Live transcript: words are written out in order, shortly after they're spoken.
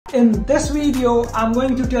In this video, I'm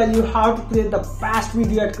going to tell you how to create the best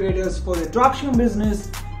video ad creators for your dropshipping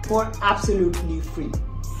business for absolutely free.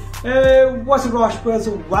 What's up,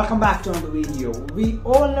 dropshippers? Welcome back to another video. We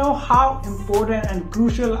all know how important and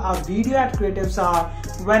crucial our video ad creatives are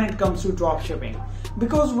when it comes to dropshipping.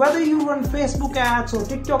 Because whether you run Facebook ads or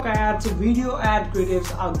TikTok ads, video ad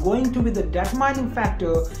creatives are going to be the determining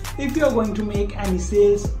factor if you're going to make any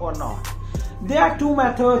sales or not. There are two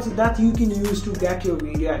methods that you can use to get your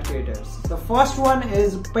video ad creators. The first one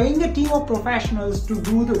is paying a team of professionals to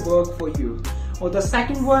do the work for you. Or the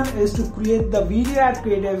second one is to create the video ad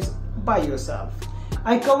creatives by yourself.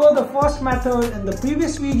 I covered the first method in the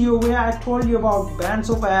previous video where I told you about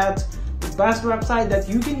BandsOffAds, the best website that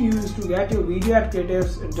you can use to get your video ad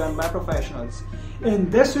creatives done by professionals.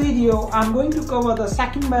 In this video, I'm going to cover the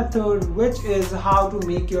second method, which is how to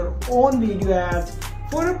make your own video ads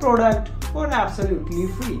for a product for absolutely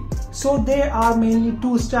free. So there are mainly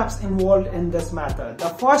two steps involved in this method. The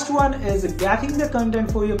first one is getting the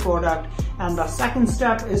content for your product, and the second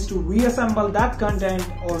step is to reassemble that content,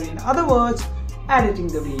 or in other words, editing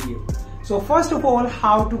the video. So first of all,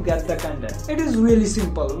 how to get the content? It is really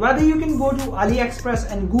simple. Whether you can go to AliExpress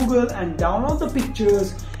and Google and download the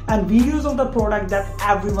pictures and videos of the product that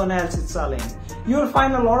everyone else is selling. You'll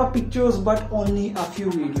find a lot of pictures but only a few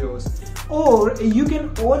videos. Or you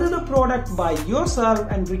can order the product by yourself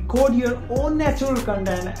and record your own natural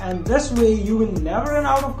content, and this way you will never run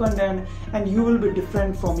out of content and you will be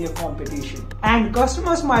different from your competition. And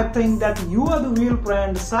customers might think that you are the real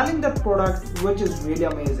brand selling that product, which is really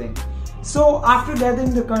amazing. So after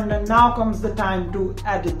gathering the content, now comes the time to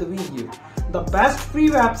edit the video. The best free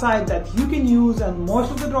website that you can use and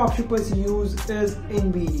most of the dropshippers use is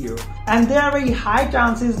Invideo. And there are very high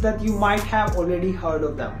chances that you might have already heard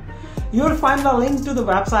of them. You'll find the link to the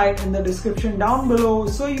website in the description down below,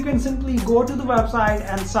 so you can simply go to the website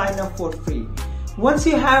and sign up for free. Once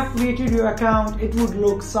you have created your account, it would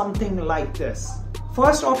look something like this.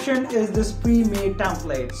 First option is this pre-made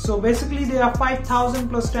template. So basically there are 5,000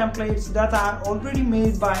 plus templates that are already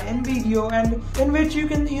made by Invideo, and in which you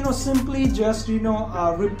can simply just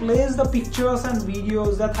replace the pictures and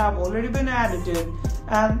videos that have already been edited,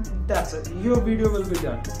 and that's it. Your video will be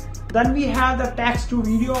done. Then we have the text to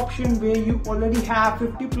video option where you already have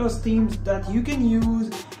 50 plus themes that you can use,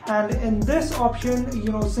 and in this option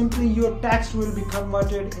simply your text will be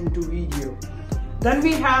converted into video. Then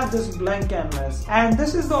we have this blank canvas, and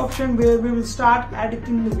this is the option where we will start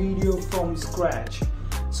editing the video from scratch.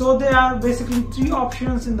 So there are basically three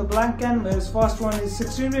options in the blank canvas. First one is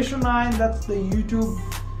 16:9, that's the YouTube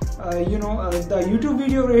the YouTube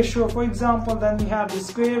video ratio, for example. Then we have the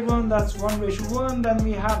square one, that's 1:1. Then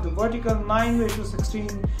we have the vertical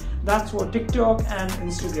 9:16, that's for TikTok and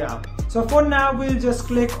Instagram. So for now, we'll just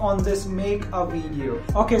click on this make a video.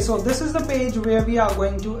 Okay, so this is the page where we are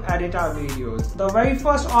going to edit our videos. The very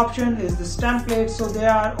first option is this template. So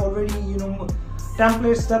there are already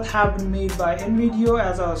templates that have been made by Invideo,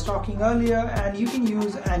 as I was talking earlier, and you can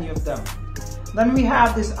use any of them. Then we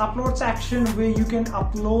have this upload section where you can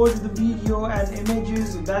upload the video and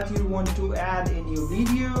images that you want to add in your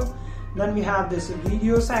video. Then we have this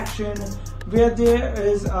video section where there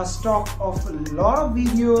is a stock of a lot of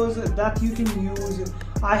videos that you can use.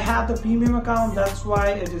 I have the premium account, that's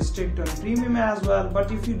why it is strict on premium as well. But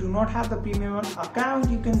if you do not have the premium account,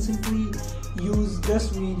 you can simply use this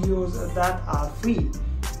videos that are free.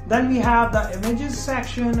 Then we have the images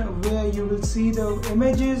section where you will see the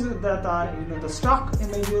images that are the stock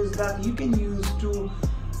images that you can use to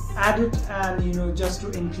edit and just to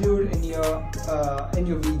include in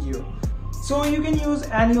your video. So you can use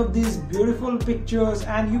any of these beautiful pictures,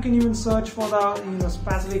 and you can even search for the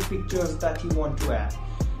specific pictures that you want to add.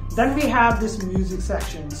 Then we have this music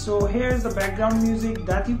section. So here's the background music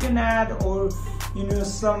that you can add, or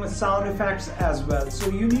some sound effects as well. So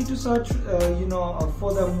you need to search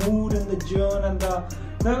for the mood and the genre and the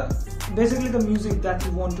basically the music that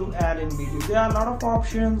you want to add in video. There are a lot of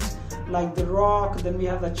options like the rock, then we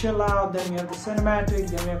have the chill out, then we have the cinematic,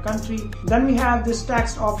 then we have country. Then we have this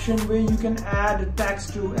text option where you can add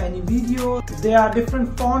text to any video. There are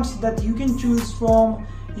different fonts that you can choose from.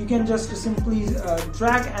 You can just simply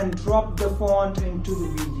drag and drop the font into the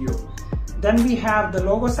video. Then we have the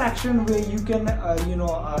logo section where you can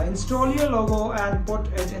install your logo and put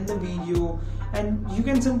it in the video, and you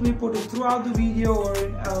can simply put it throughout the video, or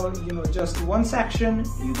in just one section.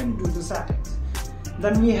 You can do the settings.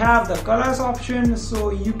 Then we have the colors option, so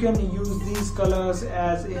you can use these colors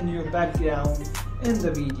as in your background in the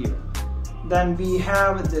video. Then we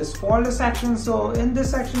have this folder section. So in this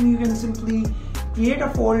section you can simply create a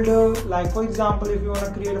folder, like for example, if you want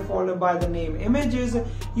to create a folder by the name images,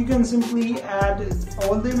 you can simply add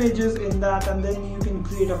all the images in that, and then you can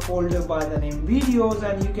create a folder by the name videos,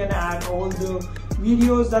 and you can add all the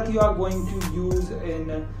videos that you are going to use in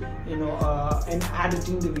in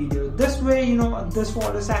editing the video. This way, this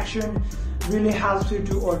folder section really helps you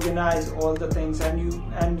to organize all the things,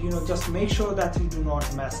 and just make sure that you do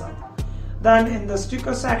not mess up. Then in the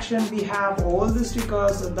sticker section, we have all the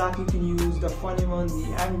stickers that you can use, the funny one,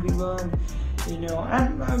 the angry one,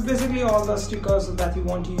 and basically all the stickers that you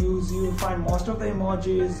want to use. You find most of the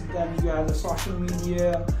emojis. Then you have the social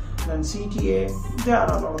media, then CTA, there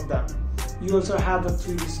are a lot of them. You also have the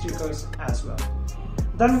 3D stickers as well.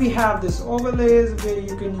 Then we have this overlays, where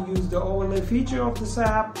you can use the overlay feature of this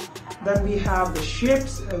app. Then we have the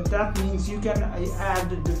shapes, that means you can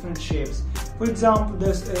add different shapes. For example,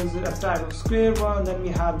 this is a type of square one. Then we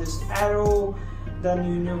have this arrow.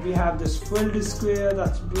 Then we have this filled square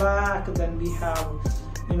that's black. Then we have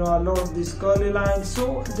a lot of these curly lines.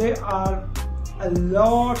 So there are a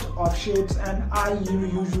lot of shapes, and I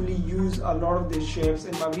usually use a lot of these shapes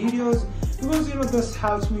in my videos, because this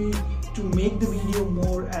helps me to make the video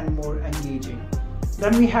more and more engaging.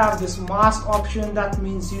 Then we have this mask option. That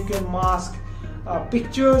means you can mask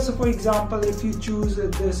pictures. So for example, if you choose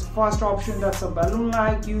this first option, that's a balloon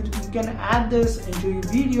like, you can add this into your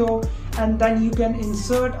video, and then you can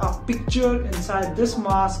insert a picture inside this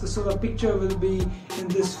mask, so the picture will be in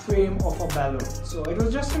this frame of a balloon. So it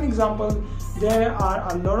was just an example. There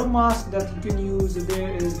are a lot of masks that you can use.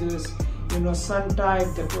 There is this sun type,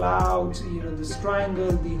 the clouds, this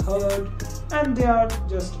triangle, the heart, and there are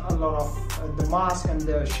just a lot of the masks and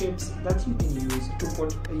the shapes that you can use to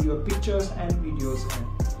put your pictures and videos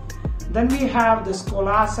in. Then we have this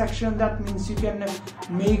collage section. That means you can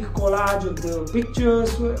make collage of the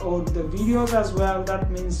pictures or the videos as well. That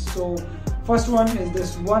means, so first one is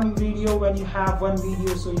this one video. When you have one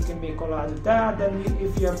video, so you can make collage of that. Then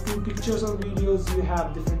if you have 2 pictures or videos, you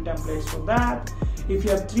have different templates for that. If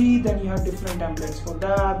you have 3, then you have different templates for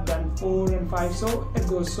that. Then 4 and 5, so it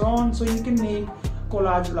goes on. So you can make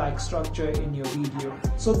collage like structure in your video.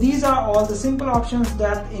 So these are all the simple options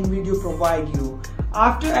that Invideo provide you.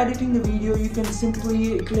 After editing the video, you can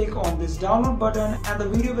simply click on this download button, and the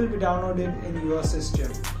video will be downloaded in your system.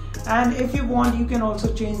 And if you want, you can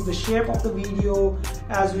also change the shape of the video,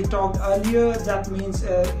 as we talked earlier. That means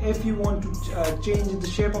if you want to change the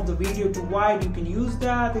shape of the video to wide, you can use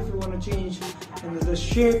that. If you want to change the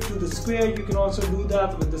shape to the square, you can also do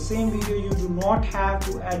that with the same video. You do not have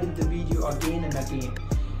to edit the video again and again.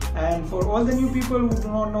 And for all the new people who do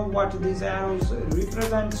not know what these arrows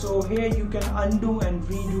represent, so here you can undo and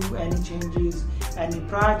redo any changes, any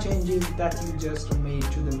prior changes that you just made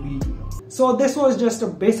to the video. So this was just a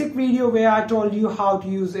basic video where I told you how to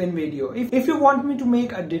use Invideo. If you want me to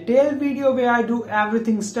make a detailed video where I do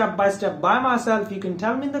everything step by step by myself, you can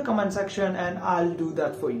tell me in the comment section and I'll do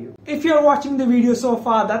that for you. If you're watching the video so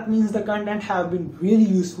far, that means the content have been really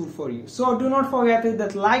useful for you. So do not forget to hit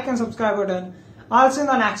that like and subscribe button. I'll see you in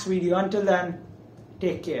the next video. Until then,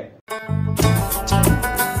 take care.